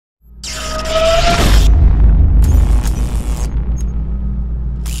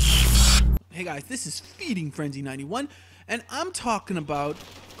guys, this is Feeding Frenzy 91, and I'm talking about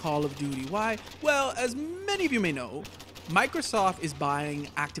Call of Duty. Why? Well, as many of you may know, Microsoft is buying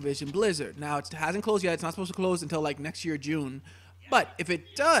Activision Blizzard. Now, it hasn't closed yet. It's not supposed to close until like next year, June. But if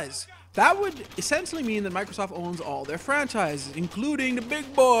it does, that would essentially mean that Microsoft owns all their franchises, including the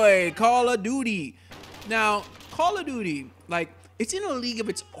big boy, Call of Duty. Now, Call of Duty, like, it's in a league of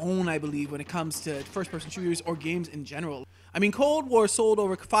its own, I believe, when it comes to first-person shooters or games in general. I mean, Cold War sold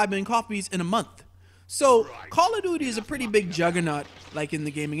over 5 million copies in a month. So, Call of Duty is a pretty big juggernaut, like in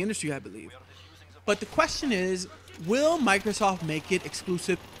the gaming industry, I believe. But the question is, will Microsoft make it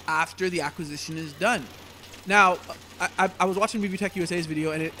exclusive after the acquisition is done? Now, I was watching Review Tech USA's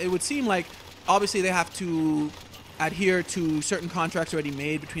video, and it would seem like, obviously, they have to adhere to certain contracts already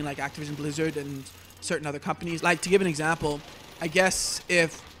made between, like, Activision Blizzard and certain other companies. Like, to give an example, I guess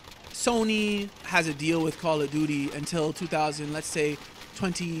if Sony has a deal with Call of Duty until 2000, let's say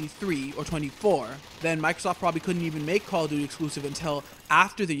 23 or 24, then Microsoft probably couldn't even make Call of Duty exclusive until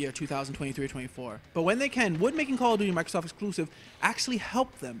after the year 2023 or 24. But when they can, would making Call of Duty Microsoft exclusive actually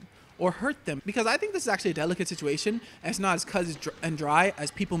help them or hurt them? Because I think this is actually a delicate situation, and it's not as cut and dry as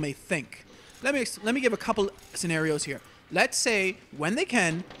people may think. Let me give a couple scenarios here. Let's say, when they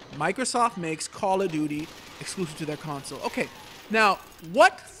can, Microsoft makes Call of Duty exclusive to their console. Okay, now,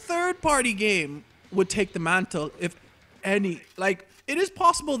 what third-party game would take the mantle, if any? Like, it is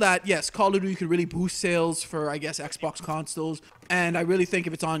possible that, yes, Call of Duty could really boost sales for, I guess, Xbox consoles. And I really think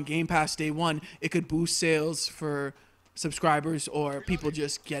if it's on Game Pass day one, it could boost sales for subscribers or people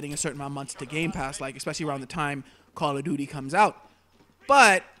just getting a certain amount of months to Game Pass, like, especially around the time Call of Duty comes out.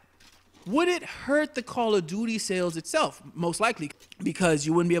 But would it hurt the Call of Duty sales itself? Most likely, because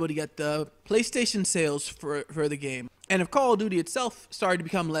you wouldn't be able to get the PlayStation sales for the game. And if Call of Duty itself started to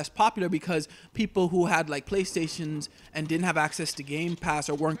become less popular because people who had like PlayStations and didn't have access to Game Pass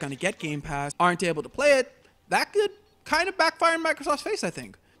or weren't going to get Game Pass aren't able to play it, that could kind of backfire in Microsoft's face, I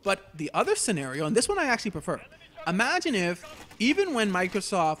think. But the other scenario, and this one I actually prefer, imagine if even when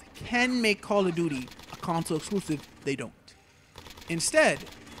Microsoft can make Call of Duty a console exclusive, they don't. Instead,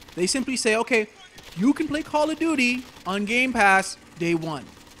 they simply say, okay, you can play Call of Duty on Game Pass day one.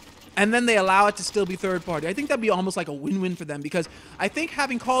 And then they allow it to still be third party. I think that'd be almost like a win-win for them, because I think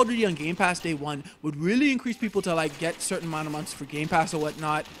having Call of Duty on Game Pass day one would really increase people to like get certain amount of months for Game Pass or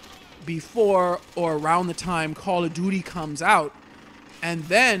whatnot before or around the time Call of Duty comes out. And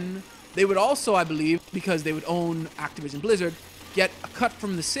then they would also, I believe, because they would own Activision Blizzard, get a cut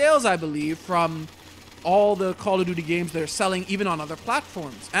from the sales, I believe, from all the Call of Duty games that are selling even on other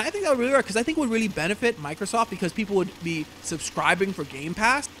platforms. And I think that would really work, because I think it would really benefit Microsoft, because people would be subscribing for Game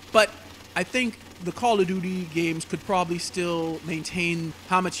Pass. But I think the Call of Duty games could probably still maintain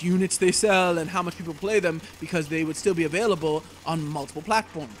how much units they sell and how much people play them, because they would still be available on multiple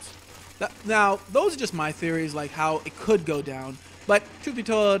platforms. Now, those are just my theories, like how it could go down. But truth be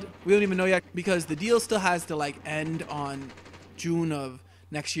told, we don't even know yet, because the deal still has to like end on June of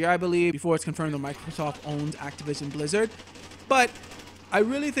next year, I believe, before it's confirmed that Microsoft owns Activision Blizzard. But I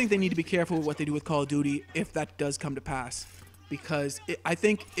really think they need to be careful with what they do with Call of Duty if that does come to pass, because I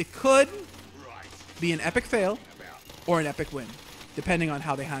think it could be an epic fail or an epic win, depending on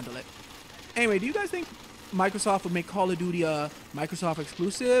how they handle it. Anyway, do you guys think Microsoft would make Call of Duty a Microsoft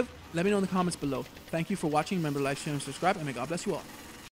exclusive? Let me know in the comments below. Thank you for watching. Remember to like, share, and subscribe, and may God bless you all.